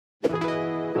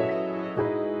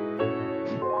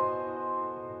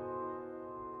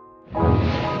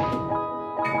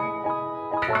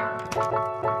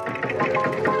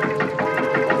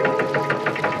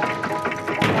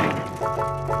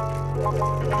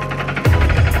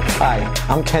Hi,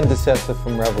 I'm KenDiSessa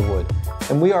from Revelwood,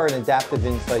 and we are an Adaptive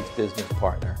Insights business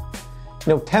partner.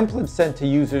 You know, templates sent to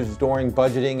users during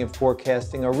budgeting and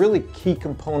forecasting are really key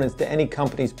components to any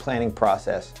company's planning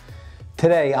process.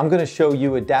 Today, I'm going to show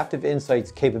you Adaptive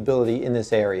Insights capability in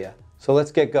this area. So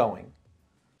let's get going.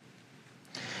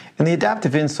 In the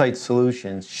Adaptive Insights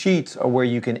solutions, sheets are where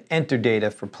you can enter data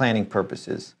for planning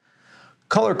purposes.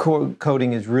 Color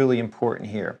coding is really important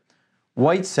here.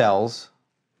 White cells,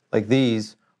 like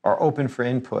these, are open for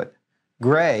input.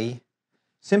 Gray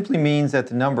simply means that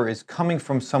the number is coming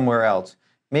from somewhere else,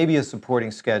 maybe a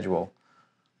supporting schedule.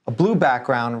 A blue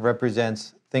background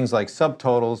represents things like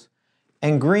subtotals,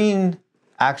 and green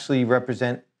actually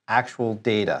represent actual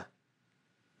data.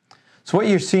 So what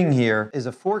you're seeing here is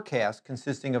a forecast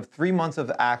consisting of 3 months of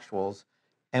actuals,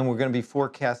 and we're going to be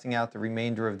forecasting out the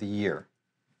remainder of the year.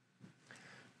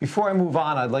 Before I move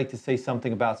on, I'd like to say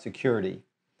something about security.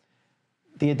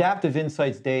 The Adaptive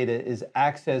Insights data is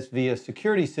accessed via a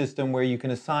security system where you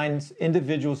can assign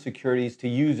individual securities to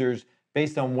users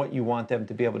based on what you want them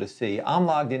to be able to see. I'm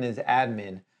logged in as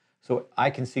admin, so I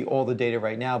can see all the data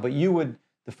right now, but you would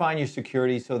define your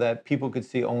security so that people could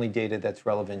see only data that's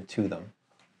relevant to them.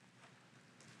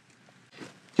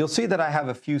 You'll see that I have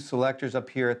a few selectors up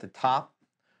here at the top.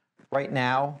 Right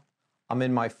now, I'm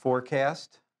in my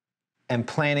forecast and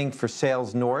planning for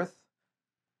sales north.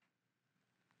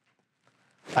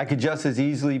 I could just as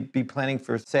easily be planning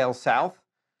for sales south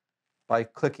by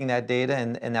clicking that data,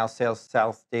 and now sales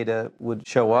south data would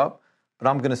show up. But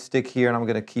I'm going to stick here and I'm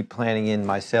going to keep planning in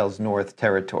my sales north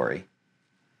territory.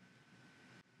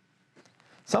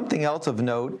 Something else of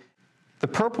note, the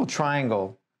purple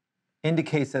triangle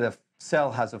indicates that a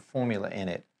cell has a formula in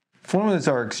it. Formulas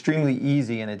are extremely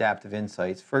easy in Adaptive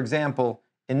Insights. For example,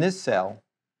 in this cell,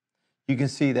 you can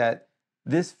see that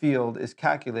this field is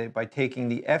calculated by taking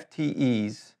the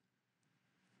FTEs,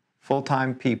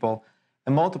 full-time people,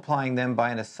 and multiplying them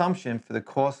by an assumption for the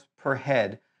cost per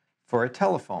head for a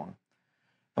telephone.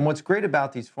 And what's great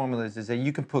about these formulas is that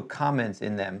you can put comments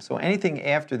in them. So anything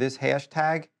after this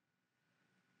hashtag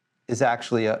is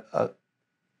actually a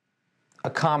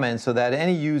comment so that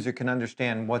any user can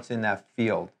understand what's in that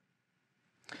field.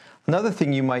 Another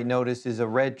thing you might notice is a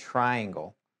red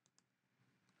triangle.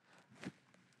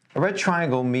 A red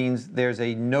triangle means there's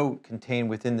a note contained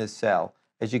within this cell.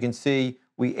 As you can see,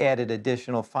 we added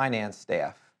additional finance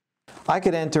staff. I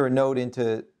could enter a note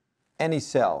into any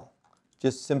cell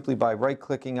just simply by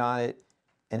right-clicking on it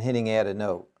and hitting Add a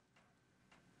Note.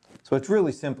 So it's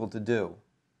really simple to do.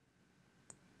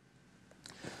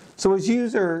 So as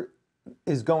user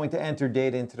is going to enter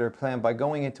data into their plan by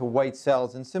going into white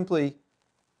cells and simply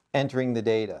entering the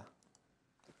data.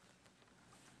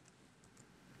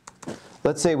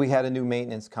 Let's say we had a new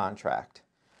maintenance contract.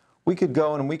 We could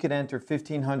go and we could enter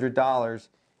 $1,500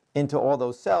 into all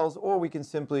those cells, or we can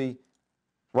simply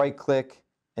right-click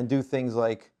and do things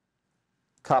like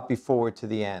copy forward to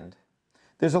the end.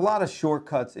 There's a lot of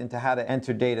shortcuts into how to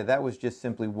enter data. That was just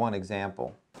simply one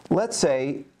example. Let's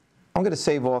say, I'm going to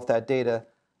save off that data,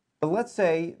 but let's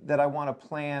say that I want to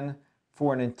plan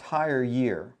for an entire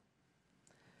year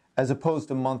as opposed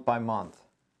to month by month.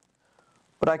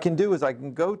 What I can do is I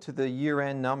can go to the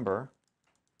year-end number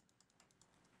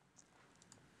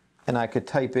and I could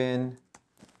type in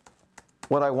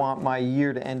what I want my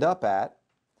year to end up at,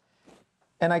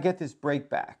 and I get this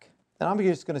breakback. And I'm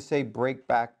just going to say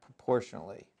breakback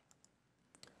proportionally.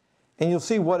 And you'll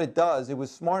see what it does. It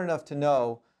was smart enough to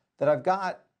know that I've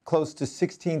got close to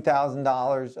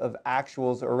 $16,000 of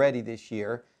actuals already this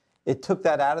year. It took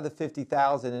that out of the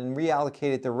 $50,000 and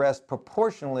reallocated the rest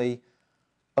proportionally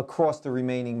across the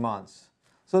remaining months.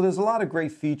 So there's a lot of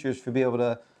great features for being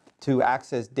able to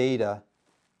access data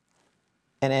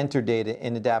and enter data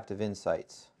in Adaptive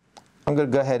Insights. I'm going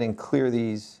to go ahead and clear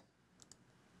these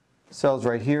cells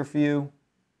right here for you.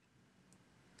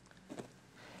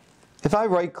 If I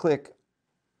right-click,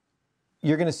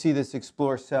 you're going to see this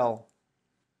Explore Cell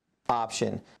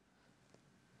option.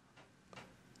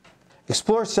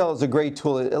 Explore Cell is a great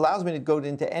tool. It allows me to go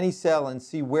into any cell and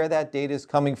see where that data is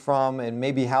coming from and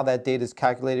maybe how that data is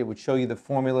calculated. It would show you the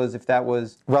formulas if that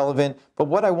was relevant. But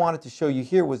what I wanted to show you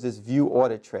here was this View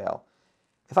Audit Trail.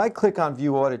 If I click on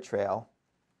View Audit Trail,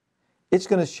 it's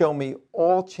going to show me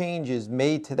all changes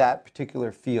made to that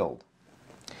particular field.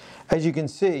 As you can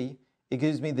see, it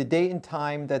gives me the date and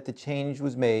time that the change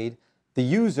was made, the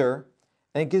user,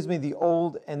 and it gives me the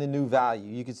old and the new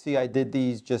value. You can see I did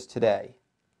these just today.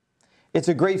 It's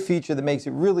a great feature that makes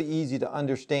it really easy to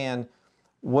understand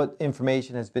what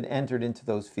information has been entered into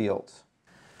those fields.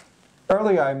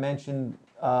 Earlier I mentioned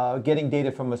getting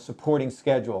data from a supporting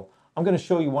schedule. I'm going to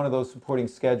show you one of those supporting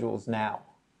schedules now.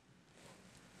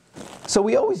 So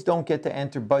we always don't get to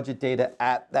enter budget data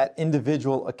at that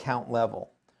individual account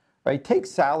level, right? Take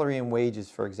salary and wages,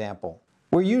 for example.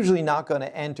 We're usually not going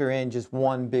to enter in just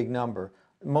one big number.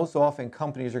 Most often,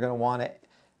 companies are going to want to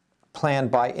plan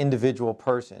by individual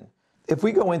person. If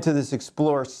we go into this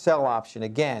Explore Cell option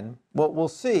again, what we'll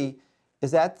see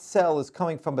is that cell is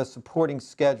coming from a supporting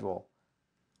schedule.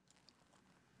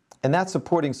 And that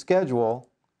supporting schedule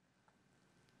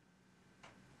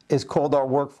is called our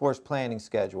workforce planning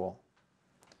schedule.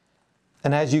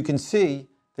 And as you can see,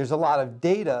 there's a lot of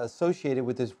data associated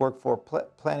with this workforce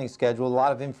planning schedule, a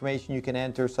lot of information you can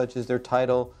enter, such as their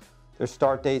title, their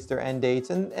start dates, their end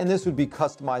dates, and this would be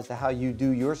customized to how you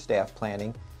do your staff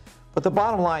planning. But the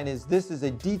bottom line is this is a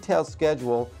detailed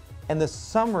schedule, and the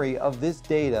summary of this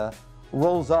data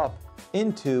rolls up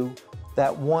into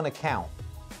that one account.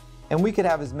 And we could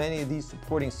have as many of these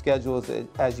supporting schedules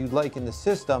as you'd like in the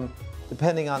system,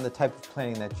 depending on the type of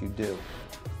planning that you do.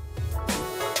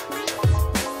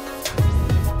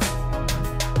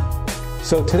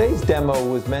 So today's demo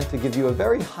was meant to give you a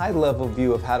very high-level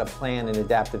view of how to plan in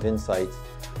Adaptive Insights.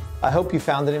 I hope you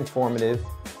found it informative,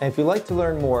 and if you'd like to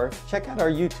learn more, check out our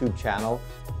YouTube channel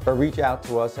or reach out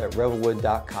to us at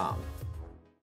revelwood.com.